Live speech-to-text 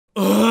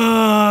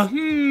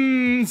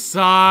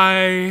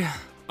Sigh.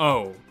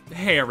 Oh,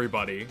 hey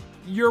everybody.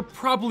 You're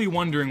probably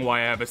wondering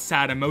why I have a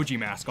sad emoji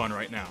mask on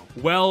right now.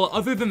 Well,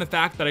 other than the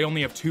fact that I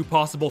only have two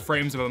possible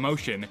frames of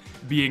emotion,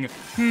 being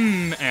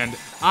and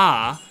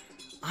ah,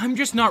 I'm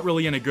just not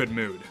really in a good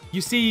mood.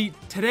 You see,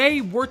 today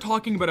we're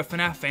talking about a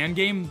FNAF fan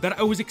game that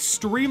I was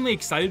extremely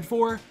excited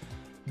for,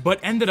 but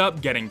ended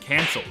up getting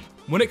cancelled.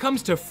 When it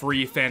comes to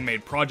free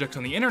fan-made projects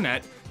on the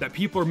internet that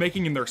people are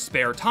making in their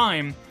spare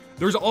time,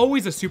 there's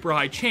always a super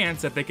high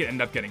chance that they could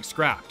end up getting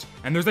scrapped.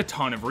 And there's a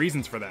ton of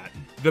reasons for that.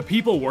 The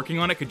people working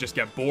on it could just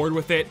get bored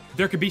with it,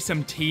 there could be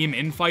some team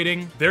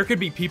infighting, there could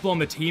be people on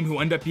the team who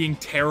end up being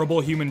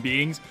terrible human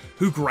beings,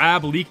 who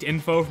grab leaked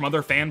info from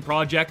other fan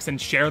projects and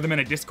share them in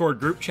a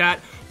Discord group chat,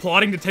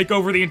 plotting to take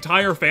over the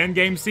entire fan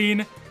game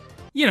scene.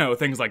 You know,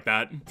 things like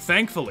that.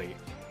 Thankfully,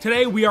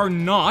 today we are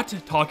not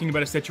talking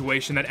about a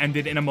situation that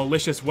ended in a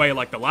malicious way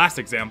like the last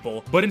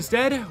example, but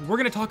instead, we're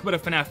gonna talk about a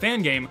FNAF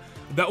fan game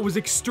that was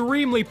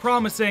extremely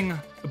promising,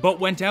 but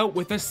went out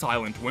with a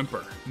silent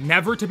whimper,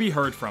 never to be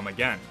heard from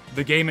again.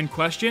 The game in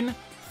question,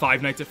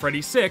 Five Nights at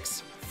Freddy's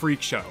 6,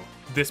 FREAKSHOW.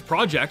 This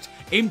project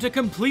aimed to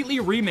completely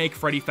remake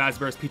Freddy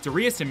Fazbear's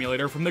Pizzeria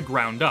simulator from the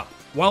ground up,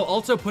 while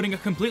also putting a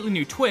completely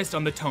new twist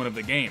on the tone of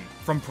the game.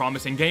 From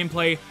promising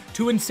gameplay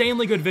to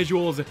insanely good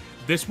visuals,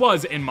 this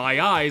was, in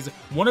my eyes,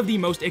 one of the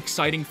most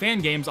exciting fan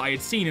games I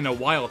had seen in a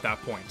while at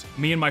that point.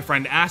 Me and my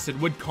friend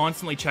Acid would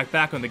constantly check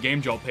back on the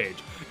Game Jolt page,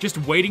 just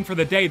waiting for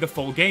the day the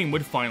full game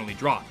would finally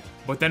drop.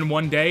 But then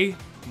one day,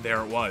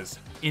 there it was.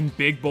 In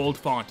big bold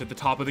font at the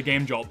top of the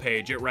Game Jolt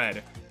page, it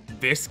read,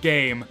 "This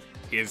game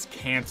is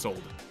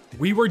cancelled."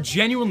 We were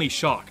genuinely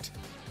shocked.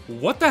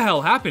 What the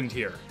hell happened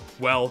here?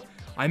 Well,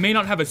 I may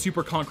not have a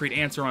super concrete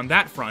answer on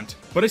that front,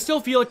 but I still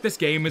feel like this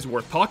game is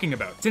worth talking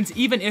about, since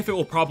even if it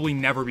will probably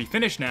never be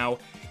finished now,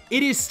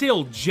 it is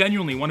still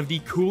genuinely one of the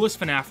coolest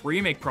FNAF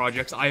Remake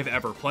projects I have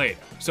ever played.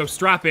 So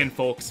strap in,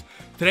 folks.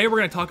 Today we're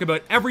going to talk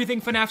about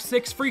everything FNAF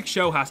 6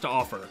 FREAKSHOW has to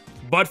offer.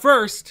 But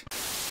first,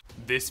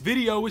 this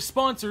video is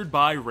sponsored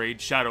by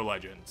Raid Shadow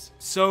Legends.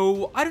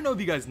 So, I don't know if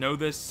you guys know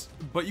this,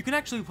 but you can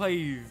actually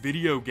play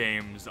video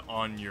games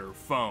on your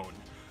phone.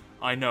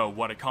 I know,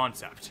 what a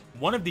concept.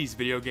 One of these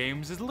video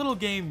games is a little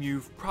game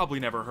you've probably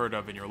never heard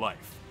of in your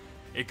life.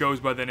 It goes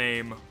by the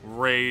name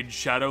Raid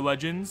Shadow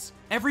Legends.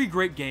 Every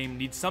great game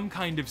needs some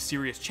kind of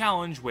serious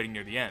challenge waiting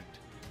near the end.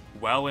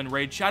 Well, in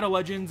Raid Shadow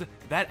Legends,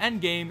 that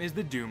endgame is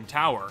the Doom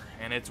Tower,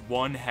 and it's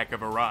one heck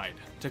of a ride.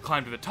 To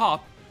climb to the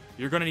top,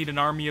 you're gonna need an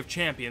army of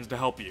champions to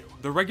help you.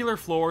 The regular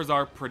floors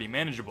are pretty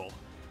manageable,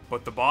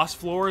 but the boss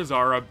floors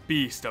are a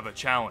beast of a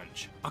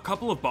challenge. A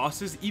couple of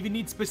bosses even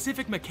need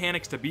specific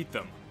mechanics to beat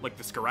them, like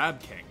the Scarab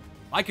King.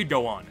 I could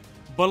go on,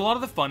 but a lot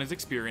of the fun is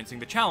experiencing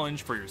the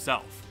challenge for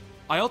yourself.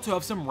 I also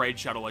have some Raid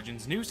Shadow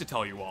Legends news to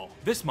tell you all.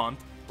 This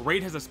month,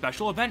 Raid has a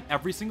special event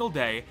every single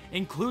day,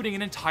 including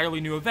an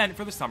entirely new event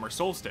for the summer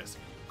solstice,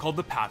 called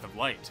the Path of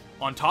Light.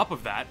 On top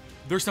of that,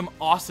 there's some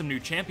awesome new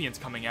champions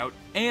coming out,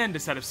 and a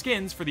set of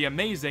skins for the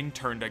amazing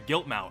Turned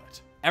Guilt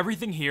Mallet.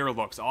 Everything here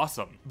looks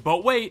awesome.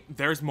 But wait,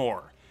 there's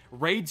more.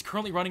 Raid's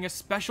currently running a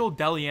special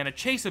Deliana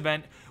Chase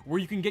event where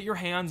you can get your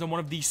hands on one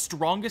of the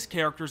strongest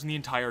characters in the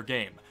entire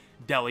game,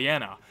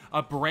 Deliana,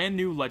 a brand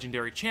new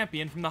legendary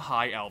champion from the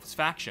High Elves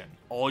faction.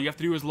 All you have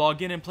to do is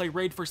log in and play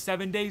Raid for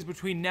 7 days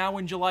between now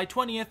and July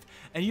 20th,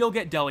 and you'll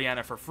get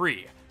Deliana for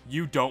free.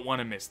 You don't want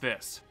to miss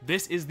this.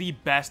 This is the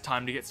best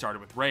time to get started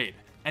with Raid.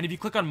 And if you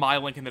click on my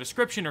link in the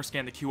description or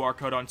scan the QR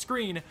code on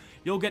screen,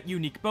 you'll get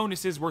unique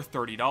bonuses worth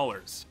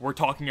 $30. We're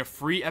talking a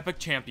free epic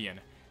champion,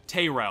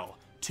 Tayrel,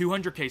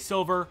 200k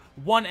silver,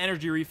 1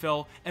 energy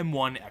refill, and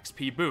 1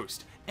 XP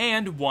boost,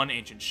 and 1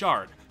 ancient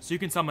shard, so you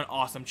can summon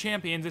awesome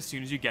champions as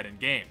soon as you get in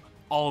game.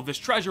 All of this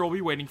treasure will be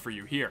waiting for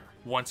you here.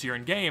 Once you're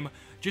in game,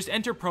 just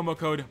enter promo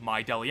code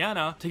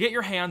MyDeliana to get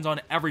your hands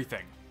on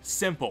everything.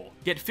 Simple.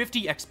 Get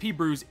 50 XP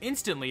brews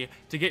instantly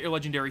to get your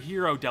legendary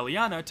hero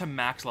Deliana to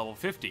max level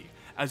 50,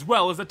 as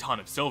well as a ton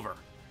of silver.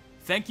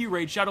 Thank you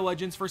Raid Shadow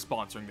Legends for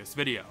sponsoring this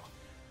video.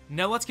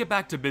 Now let's get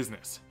back to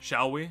business,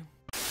 shall we?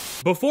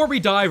 Before we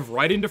dive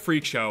right into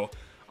FREAKSHOW,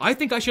 I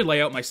think I should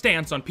lay out my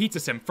stance on Pizza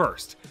Sim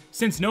first,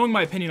 since knowing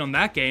my opinion on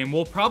that game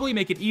will probably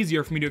make it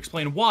easier for me to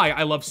explain why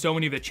I love so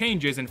many of the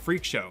changes in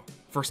FREAKSHOW.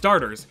 For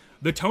starters,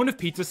 the tone of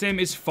Pizza Sim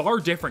is far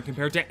different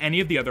compared to any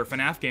of the other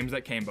FNAF games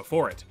that came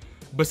before it,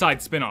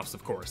 besides spin-offs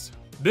of course.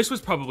 This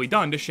was probably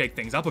done to shake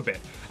things up a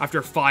bit,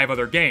 after 5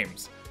 other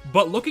games,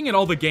 but looking at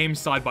all the games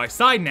side by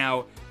side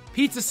now,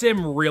 Pizza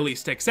Sim really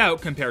sticks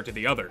out compared to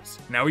the others.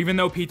 Now even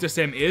though Pizza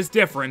Sim is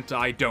different,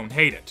 I don't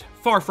hate it.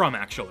 Far from,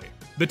 actually.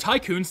 The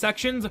Tycoon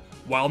sections,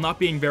 while not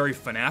being very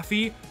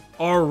FNAF-y,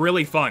 are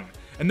really fun,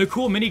 and the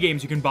cool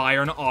minigames you can buy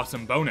are an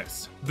awesome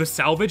bonus. The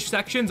salvage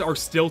sections are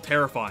still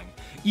terrifying,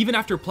 even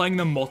after playing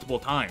them multiple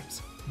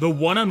times. The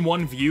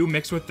one-on-one view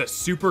mixed with the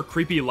super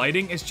creepy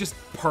lighting is just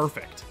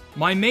perfect.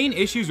 My main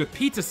issues with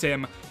Pizza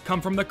Sim come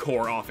from the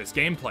core office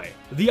gameplay.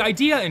 The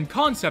idea and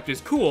concept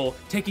is cool,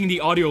 taking the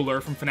audio lure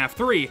from FNAF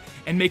 3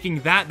 and making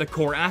that the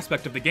core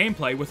aspect of the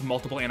gameplay with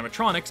multiple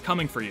animatronics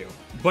coming for you.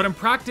 But in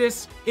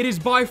practice, it is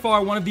by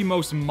far one of the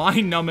most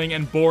mind-numbing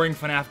and boring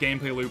FNAF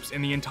gameplay loops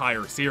in the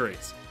entire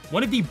series.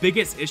 One of the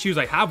biggest issues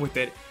I have with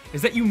it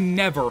is that you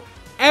never,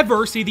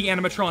 ever see the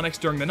animatronics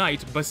during the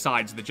night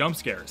besides the jump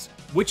scares,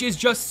 which is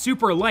just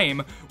super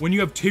lame when you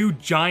have two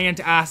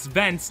giant-ass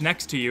vents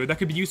next to you that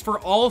could be used for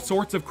all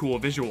sorts of cool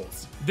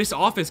visuals. This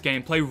office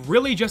gameplay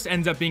really just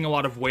ends up being a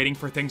lot of waiting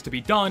for things to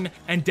be done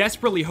and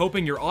desperately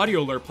hoping your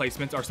audio lure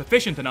placements are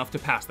sufficient enough to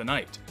pass the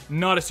night.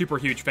 Not a super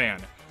huge fan.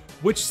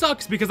 Which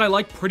sucks because I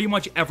like pretty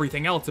much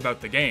everything else about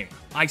the game.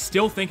 I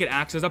still think it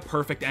acts as a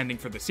perfect ending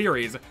for the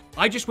series.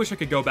 I just wish I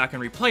could go back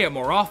and replay it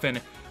more often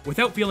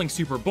without feeling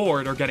super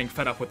bored or getting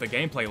fed up with the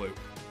gameplay loop.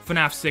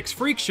 FNAF 6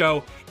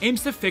 FREAKSHOW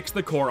aims to fix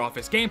the core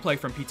office gameplay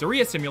from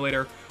Pizzeria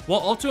Simulator while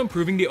also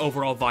improving the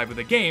overall vibe of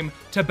the game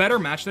to better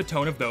match the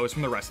tone of those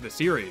from the rest of the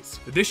series.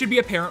 This should be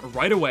apparent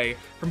right away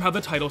from how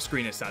the title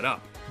screen is set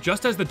up.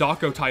 Just as the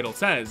doco title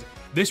says,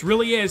 this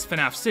really is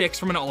FNAF 6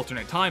 from an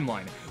alternate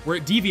timeline, where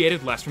it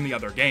deviated less from the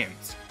other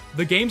games.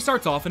 The game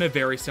starts off in a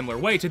very similar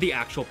way to the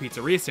actual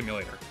Pizzeria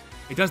Simulator.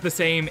 It does the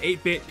same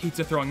 8-bit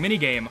pizza throwing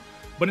minigame,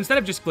 but instead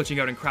of just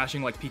glitching out and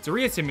crashing like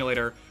Pizzeria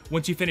Simulator,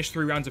 once you finish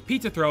 3 rounds of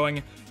pizza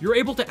throwing, you're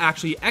able to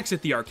actually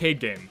exit the arcade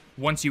game.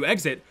 Once you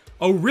exit,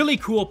 a really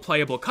cool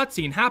playable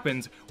cutscene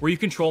happens where you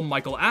control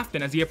Michael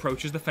Afton as he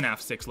approaches the FNAF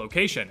 6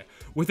 location,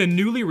 with a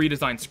newly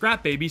redesigned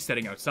Scrap Baby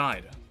sitting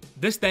outside.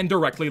 This then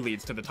directly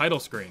leads to the title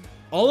screen.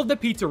 All of the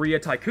Pizzeria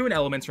Tycoon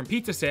elements from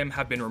Pizza Sim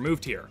have been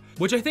removed here,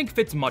 which I think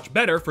fits much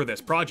better for this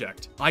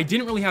project. I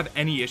didn't really have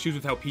any issues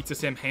with how Pizza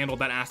Sim handled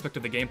that aspect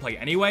of the gameplay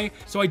anyway,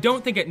 so I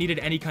don't think it needed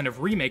any kind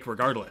of remake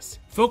regardless.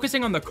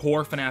 Focusing on the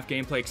core FNAF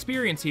gameplay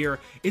experience here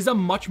is a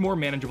much more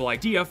manageable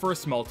idea for a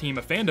small team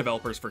of fan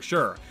developers for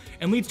sure,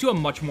 and leads to a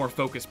much more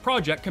focused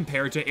project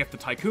compared to if the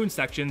Tycoon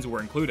sections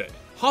were included.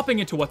 Hopping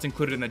into what's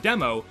included in the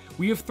demo,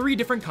 we have 3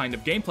 different kind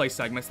of gameplay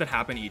segments that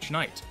happen each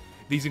night.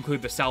 These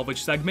include the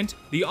Salvage segment,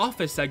 the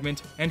Office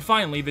segment, and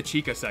finally the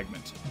Chica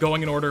segment.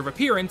 Going in order of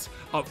appearance,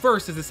 up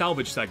first is the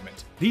Salvage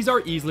segment. These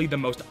are easily the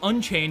most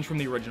unchanged from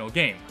the original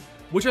game,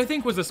 which I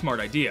think was a smart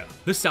idea.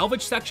 The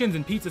Salvage sections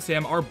in Pizza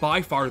Sim are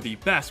by far the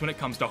best when it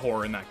comes to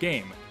horror in that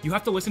game. You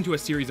have to listen to a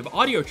series of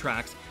audio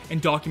tracks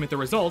and document the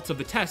results of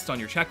the tests on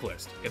your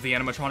checklist. If the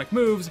animatronic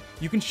moves,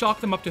 you can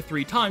shock them up to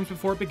 3 times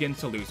before it begins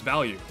to lose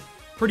value.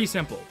 Pretty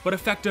simple, but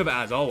effective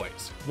as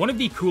always. One of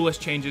the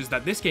coolest changes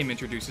that this game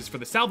introduces for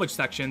the salvage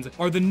sections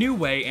are the new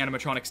way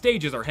animatronic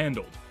stages are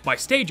handled. By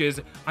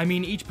stages, I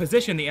mean each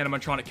position the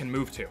animatronic can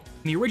move to. In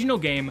the original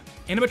game,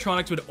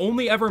 animatronics would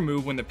only ever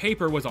move when the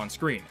paper was on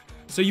screen,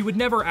 so you would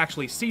never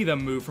actually see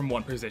them move from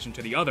one position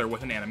to the other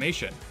with an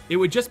animation. It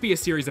would just be a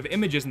series of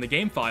images in the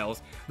game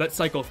files that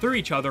cycle through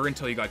each other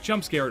until you got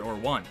jump scared or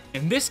won.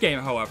 In this game,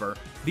 however,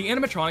 the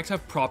animatronics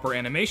have proper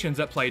animations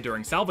that play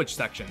during salvage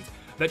sections,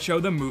 that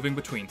show them moving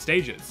between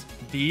stages.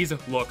 These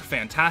look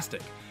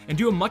fantastic, and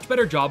do a much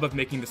better job of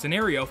making the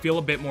scenario feel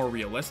a bit more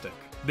realistic.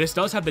 This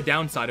does have the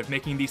downside of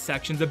making these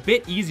sections a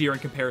bit easier in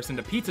comparison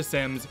to Pizza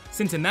Sims,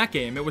 since in that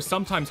game it was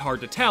sometimes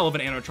hard to tell if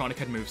an animatronic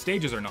had moved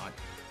stages or not,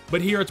 but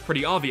here it's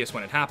pretty obvious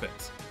when it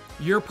happens.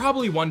 You're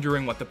probably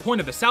wondering what the point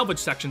of the salvage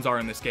sections are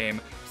in this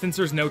game, since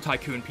there's no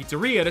Tycoon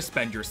Pizzeria to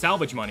spend your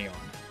salvage money on.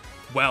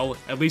 Well,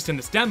 at least in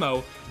this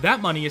demo,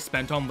 that money is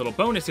spent on little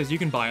bonuses you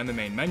can buy on the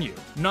main menu.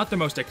 Not the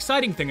most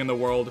exciting thing in the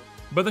world,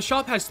 but the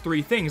shop has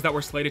 3 things that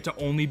were slated to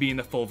only be in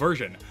the full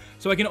version,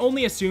 so I can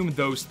only assume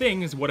those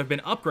things would have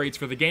been upgrades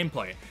for the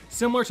gameplay,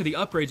 similar to the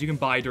upgrades you can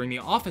buy during the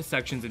office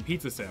sections in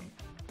Pizza Sim.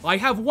 I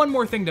have one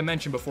more thing to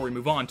mention before we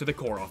move on to the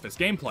core office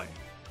gameplay.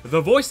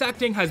 The voice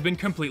acting has been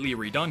completely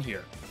redone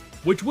here,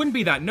 which wouldn't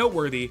be that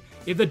noteworthy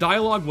if the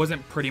dialogue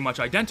wasn't pretty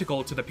much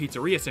identical to the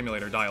Pizzeria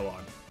Simulator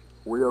dialogue.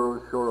 We are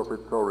unsure of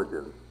its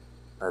origin,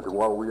 and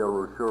while we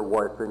are unsure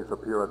why things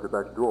appear at the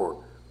back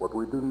door, what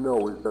we do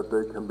know is that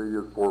they can be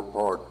used for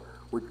parts,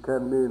 which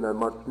can mean a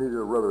much-needed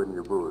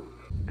revenue boost.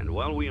 And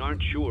while we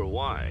aren't sure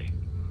why,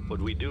 what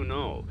we do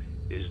know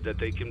is that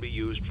they can be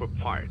used for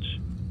parts,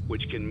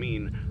 which can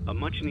mean a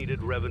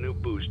much-needed revenue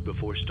boost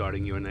before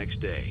starting your next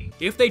day.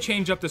 If they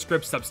change up the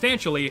script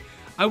substantially,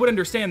 I would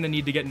understand the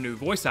need to get new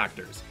voice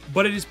actors,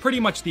 but it is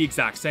pretty much the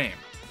exact same.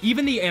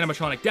 Even the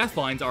animatronic death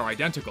lines are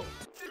identical.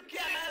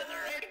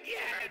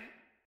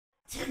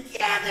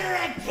 Together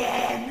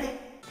again!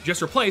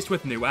 Just replaced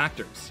with new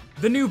actors.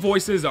 The new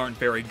voices aren't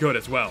very good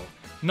as well.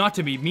 Not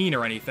to be mean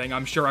or anything,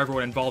 I'm sure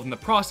everyone involved in the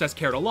process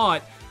cared a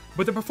lot,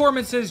 but the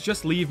performances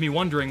just leave me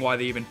wondering why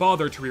they even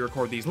bothered to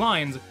re-record these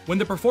lines when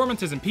the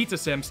performances in Pizza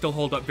Sim still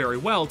hold up very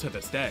well to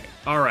this day.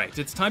 Alright,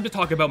 it's time to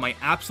talk about my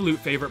absolute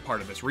favorite part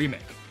of this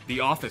remake, the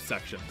office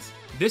sections.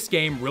 This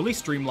game really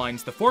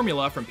streamlines the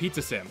formula from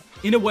Pizza Sim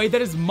in a way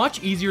that is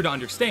much easier to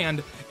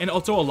understand and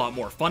also a lot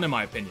more fun in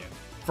my opinion.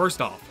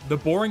 First off, the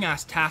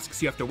boring-ass tasks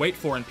you have to wait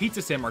for in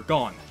Pizza Sim are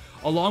gone,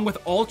 along with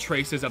all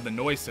traces of the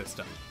noise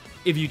system.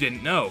 If you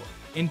didn't know,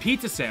 in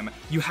Pizza Sim,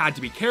 you had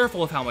to be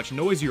careful of how much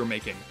noise you were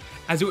making,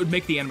 as it would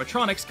make the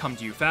animatronics come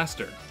to you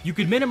faster. You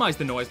could minimize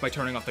the noise by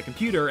turning off the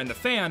computer and the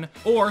fan,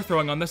 or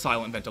throwing on the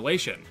silent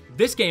ventilation.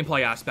 This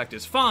gameplay aspect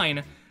is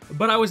fine,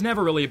 but I was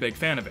never really a big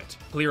fan of it.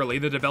 Clearly,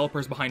 the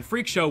developers behind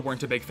FREAKSHOW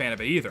weren't a big fan of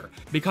it either,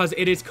 because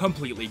it is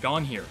completely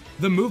gone here.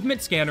 The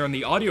movement scanner and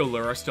the audio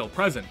lure are still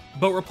present,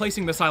 but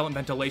replacing the silent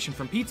ventilation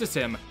from Pizza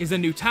Sim is a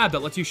new tab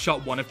that lets you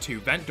shut one of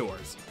 2 vent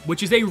doors,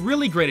 which is a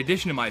really great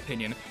addition in my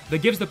opinion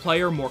that gives the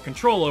player more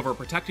control over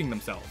protecting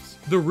themselves.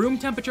 The room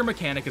temperature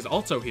mechanic is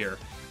also here,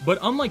 but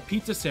unlike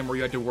Pizza Sim where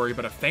you had to worry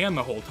about a fan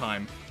the whole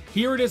time,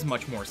 here it is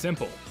much more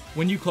simple.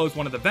 When you close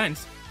one of the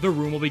vents, the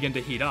room will begin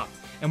to heat up,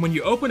 and when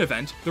you open a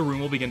vent, the room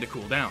will begin to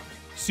cool down.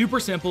 Super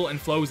simple and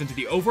flows into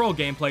the overall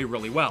gameplay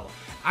really well,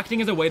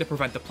 acting as a way to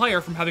prevent the player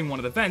from having one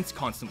of the vents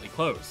constantly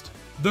closed.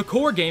 The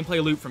core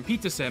gameplay loop from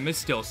Pizza Sim is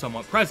still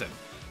somewhat present.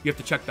 You have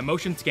to check the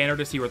motion scanner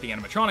to see where the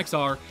animatronics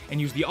are, and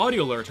use the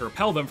audio lure to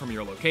repel them from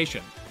your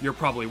location. You're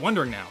probably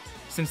wondering now,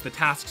 since the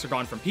tasks are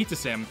gone from Pizza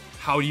Sim,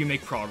 how do you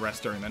make progress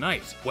during the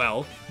night?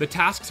 Well, the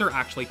tasks are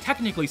actually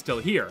technically still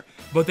here,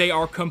 but they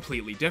are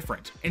completely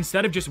different.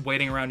 Instead of just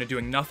waiting around and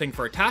doing nothing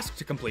for a task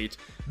to complete,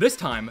 this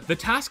time, the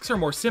tasks are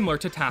more similar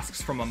to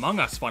tasks from Among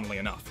Us, funnily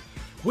enough.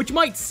 Which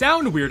might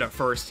sound weird at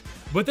first,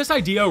 but this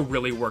idea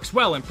really works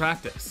well in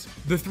practice.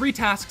 The 3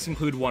 tasks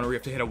include one where you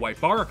have to hit a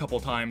white bar a couple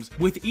times,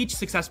 with each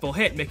successful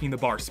hit making the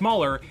bar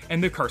smaller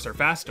and the cursor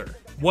faster.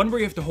 One where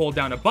you have to hold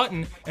down a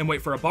button and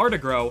wait for a bar to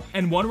grow,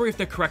 and one where you have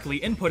to correctly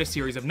input a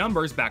series of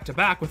numbers back to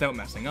back without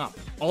messing up.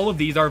 All of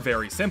these are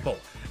very simple,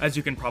 as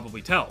you can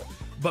probably tell,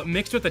 but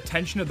mixed with the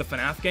tension of the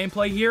FNAF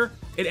gameplay here,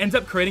 it ends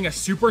up creating a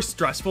super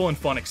stressful and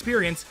fun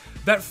experience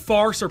that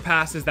far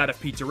surpasses that of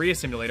Pizzeria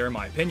Simulator in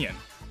my opinion.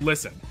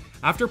 Listen,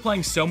 after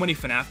playing so many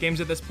FNAF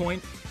games at this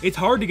point, it's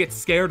hard to get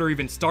scared or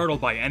even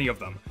startled by any of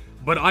them.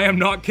 But I am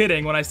not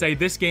kidding when I say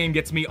this game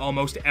gets me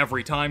almost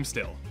every time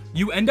still.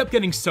 You end up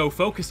getting so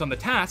focused on the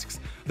tasks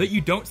that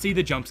you don't see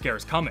the jump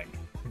scares coming.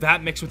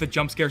 That mixed with the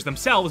jump scares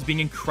themselves being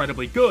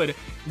incredibly good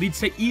leads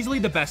to easily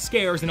the best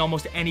scares in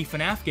almost any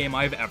FNAF game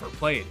I've ever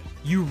played.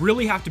 You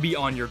really have to be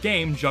on your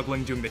game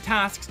juggling doing the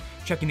tasks,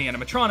 checking the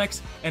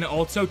animatronics, and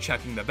also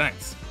checking the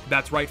vents.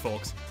 That's right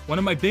folks, one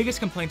of my biggest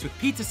complaints with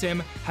Pizza Sim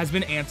has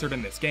been answered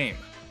in this game.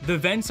 The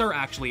vents are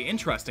actually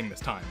interesting this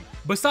time.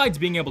 Besides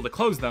being able to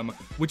close them,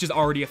 which is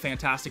already a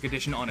fantastic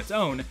addition on its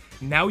own,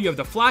 now you have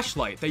the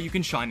flashlight that you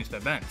can shine into the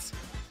vents.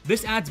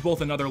 This adds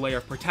both another layer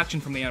of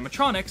protection from the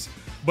animatronics,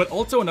 but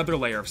also another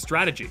layer of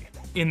strategy.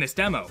 In this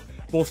demo,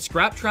 both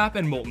Scrap Trap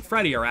and Molten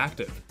Freddy are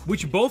active,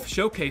 which both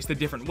showcase the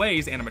different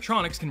ways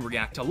animatronics can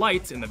react to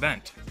lights in the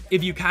vent.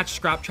 If you catch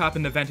Scrap Trap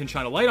in the vent and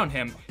shine a light on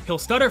him, he'll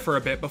stutter for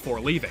a bit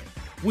before leaving,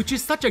 which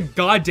is such a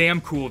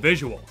goddamn cool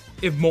visual.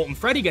 If Molten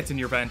Freddy gets in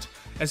your vent,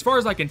 as far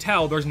as I can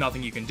tell, there's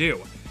nothing you can do.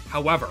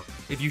 However,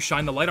 if you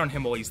shine the light on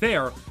him while he's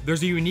there,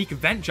 there's a unique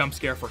vent jump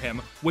scare for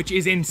him, which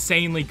is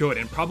insanely good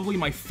and probably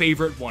my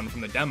favorite one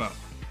from the demo.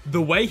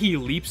 The way he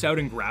leaps out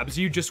and grabs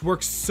you just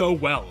works so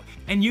well,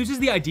 and uses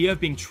the idea of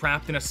being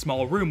trapped in a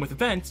small room with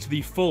vents to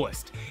the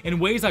fullest, in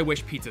ways I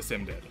wish Pizza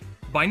Sim did.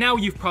 By now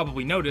you've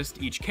probably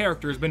noticed each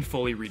character has been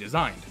fully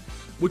redesigned,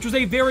 which was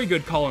a very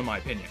good call in my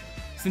opinion,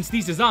 since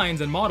these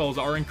designs and models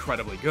are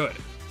incredibly good.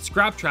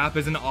 Scrap Trap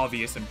is an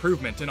obvious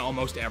improvement in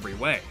almost every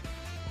way.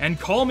 And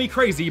call me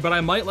crazy, but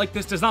I might like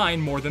this design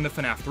more than the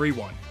FNAF 3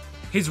 one.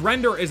 His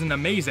render isn't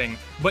amazing,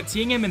 but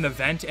seeing him in the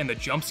vent and the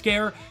jump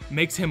scare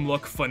makes him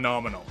look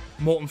phenomenal.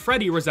 Molten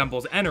Freddy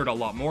resembles Ennard a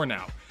lot more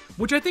now,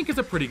 which I think is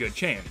a pretty good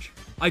change.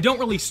 I don't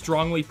really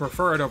strongly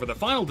prefer it over the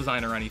final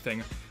design or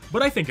anything,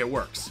 but I think it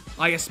works.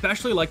 I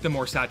especially like the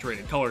more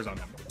saturated colors on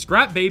him.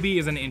 Scrap Baby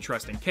is an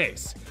interesting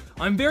case.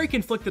 I'm very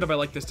conflicted if I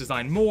like this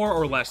design more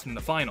or less than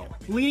the final,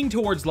 leaning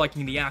towards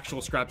liking the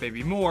actual Scrap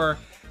Baby more,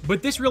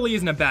 but this really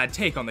isn't a bad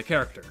take on the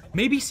character.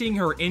 Maybe seeing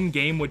her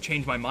in-game would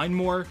change my mind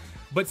more,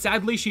 but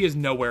sadly she is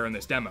nowhere in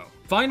this demo.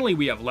 Finally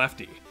we have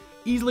Lefty.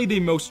 Easily the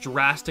most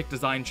drastic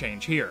design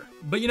change here.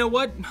 But you know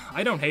what?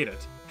 I don't hate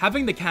it.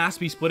 Having the cast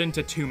be split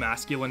into 2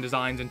 masculine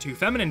designs and 2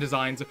 feminine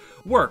designs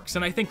works,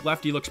 and I think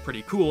Lefty looks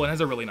pretty cool and has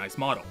a really nice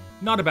model.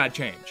 Not a bad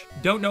change.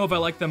 Don't know if I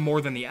like them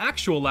more than the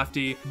actual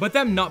Lefty, but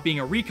them not being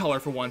a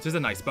recolor for once is a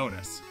nice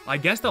bonus. I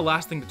guess the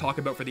last thing to talk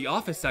about for the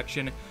office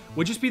section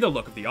would just be the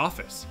look of the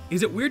office.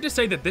 Is it weird to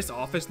say that this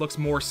office looks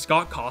more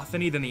Scott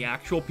Cawthon-y than the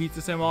actual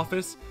Pizza Sim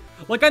office?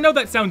 Like, I know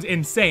that sounds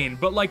insane,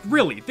 but like,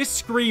 really, this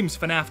screams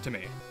FNAF to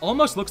me.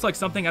 Almost looks like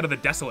something out of The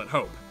Desolate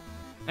Hope.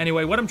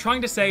 Anyway, what I'm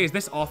trying to say is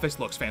this office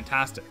looks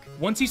fantastic.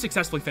 Once you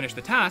successfully finish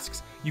the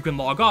tasks, you can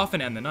log off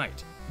and end the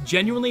night.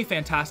 Genuinely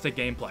fantastic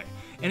gameplay,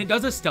 and it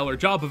does a stellar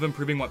job of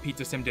improving what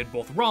Pizza Sim did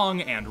both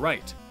wrong and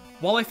right.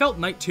 While I felt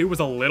Night 2 was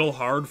a little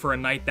hard for a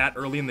night that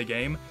early in the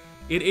game,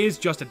 it is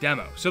just a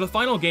demo, so the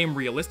final game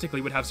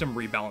realistically would have some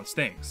rebalanced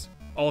things.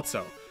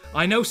 Also,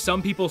 I know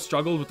some people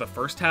struggled with the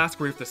first task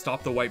where you have to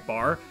stop the white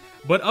bar,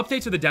 but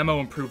updates to the demo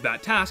improved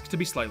that task to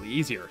be slightly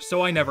easier,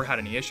 so I never had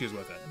any issues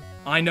with it.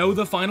 I know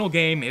the final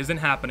game isn't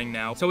happening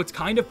now, so it's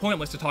kind of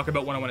pointless to talk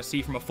about what I want to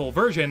see from a full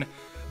version,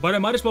 but I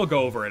might as well go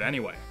over it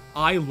anyway.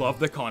 I love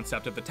the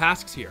concept of the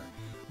tasks here,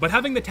 But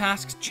having the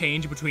tasks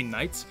change between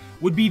nights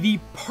would be the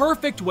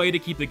perfect way to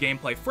keep the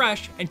gameplay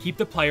fresh and keep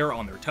the player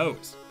on their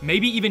toes.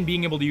 Maybe even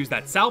being able to use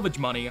that salvage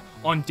money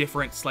on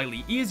different,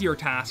 slightly easier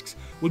tasks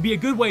would be a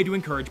good way to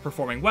encourage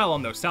performing well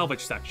on those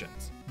salvage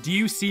sections. Do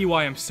you see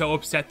why I'm so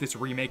upset this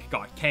remake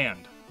got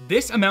canned?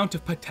 This amount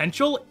of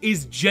potential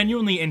is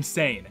genuinely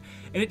insane,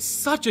 and it's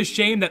such a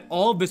shame that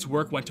all of this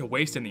work went to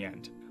waste in the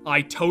end.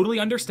 I totally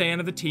understand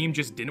that the team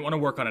just didn't want to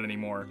work on it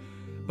anymore,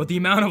 but the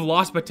amount of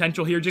lost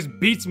potential here just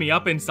beats me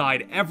up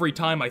inside every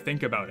time I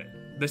think about it.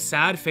 The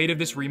sad fate of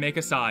this remake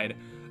aside,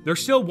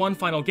 there's still one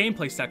final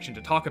gameplay section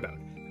to talk about,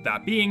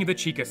 that being the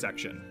Chica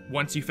section.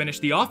 Once you finish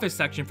the office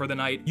section for the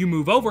night, you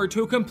move over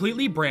to a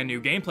completely brand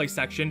new gameplay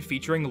section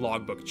featuring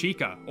Logbook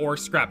Chica, or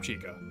Scrap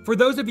Chica. For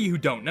those of you who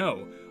don't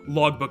know,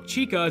 Logbook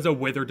Chica is a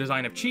withered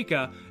design of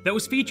Chica that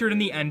was featured in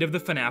the end of the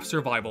FNAF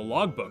Survival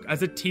Logbook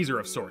as a teaser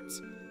of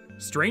sorts.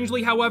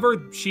 Strangely,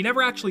 however, she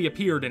never actually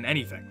appeared in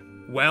anything.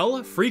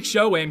 Well,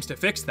 FREAKSHOW aims to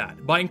fix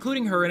that by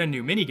including her in a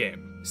new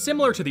minigame.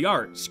 Similar to the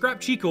art, Scrap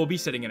Chica will be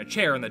sitting in a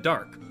chair in the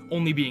dark,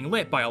 only being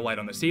lit by a light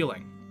on the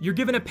ceiling. You're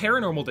given a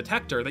paranormal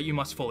detector that you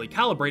must fully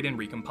calibrate and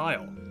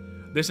recompile.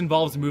 This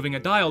involves moving a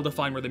dial to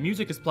find where the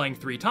music is playing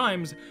 3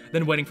 times,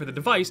 then waiting for the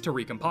device to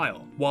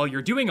recompile. While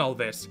you're doing all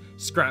this,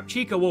 Scrap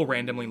Chica will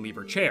randomly leave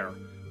her chair.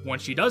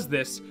 Once she does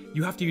this,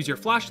 you have to use your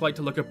flashlight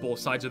to look at both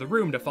sides of the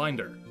room to find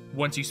her.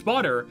 Once you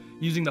spot her,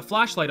 using the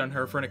flashlight on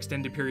her for an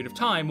extended period of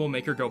time will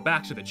make her go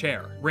back to the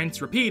chair.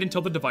 Rinse, repeat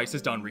until the device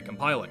is done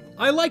recompiling.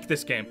 I like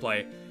this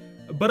gameplay,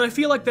 but I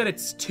feel like that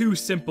it's too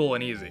simple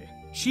and easy.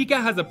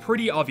 Chica has a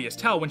pretty obvious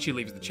tell when she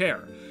leaves the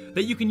chair,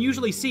 that you can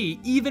usually see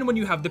even when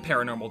you have the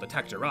paranormal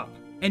detector up.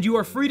 And you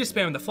are free to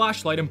spam the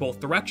flashlight in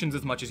both directions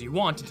as much as you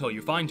want until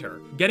you find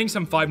her. Getting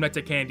some Five Nights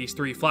at Candy's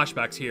 3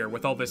 flashbacks here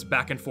with all this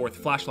back and forth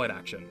flashlight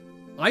action.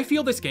 I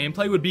feel this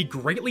gameplay would be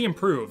greatly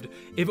improved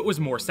if it was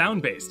more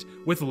sound-based,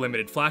 with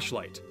limited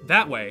flashlight.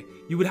 That way,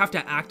 you would have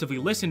to actively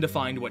listen to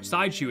find which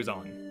side she was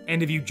on.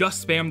 And if you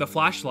just spam the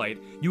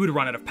flashlight, you would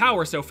run out of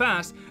power so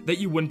fast that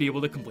you wouldn't be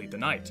able to complete the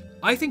night.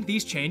 I think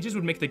these changes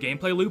would make the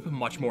gameplay loop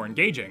much more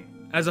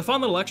engaging. As a fun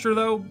little extra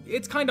though,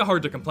 it's kinda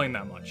hard to complain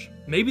that much.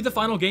 Maybe the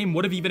final game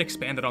would have even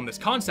expanded on this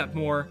concept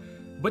more,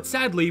 but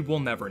sadly, we'll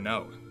never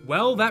know.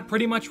 Well, that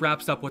pretty much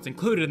wraps up what's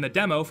included in the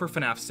demo for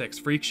FNAF 6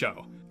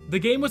 FREAKSHOW. The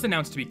game was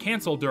announced to be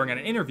cancelled during an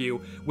interview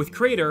with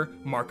creator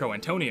Marco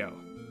Antonio,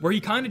 where he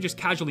kinda just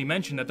casually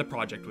mentioned that the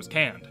project was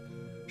canned.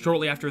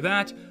 Shortly after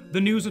that,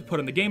 the news was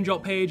put on the Game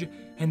Jolt page,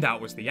 and that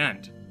was the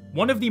end.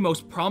 One of the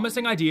most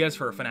promising ideas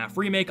for a FNAF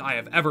remake I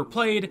have ever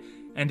played,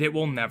 and it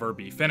will never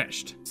be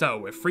finished.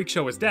 So, if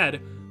FREAKSHOW is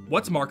dead,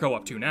 what's Marco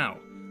up to now?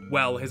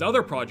 Well, his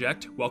other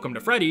project, Welcome to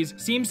Freddy's,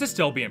 seems to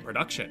still be in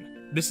production.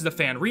 This is a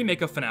fan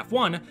remake of FNAF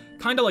 1,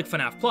 kinda like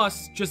FNAF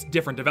Plus, just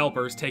different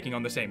developers taking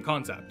on the same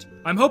concept.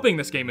 I'm hoping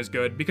this game is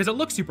good because it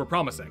looks super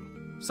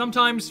promising.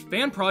 Sometimes,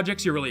 fan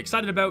projects you're really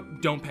excited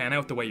about don't pan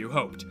out the way you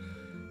hoped.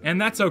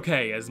 And that's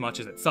okay, as much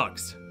as it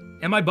sucks.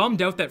 Am I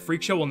bummed out that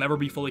FREAKSHOW will never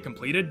be fully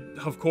completed?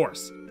 Of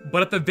course.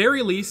 But at the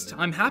very least,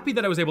 I'm happy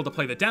that I was able to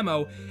play the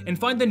demo and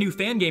find the new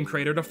fan game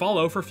creator to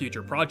follow for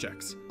future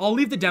projects. I'll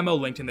leave the demo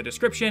linked in the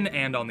description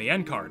and on the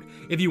end card,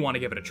 if you want to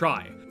give it a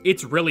try.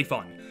 It's really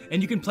fun,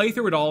 and you can play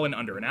through it all in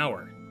under an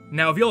hour.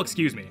 Now, if you'll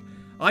excuse me,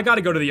 I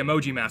gotta go to the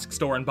emoji mask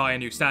store and buy a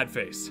new sad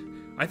face.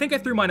 I think I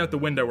threw mine out the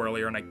window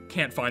earlier and I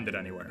can't find it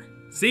anywhere.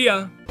 See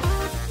ya!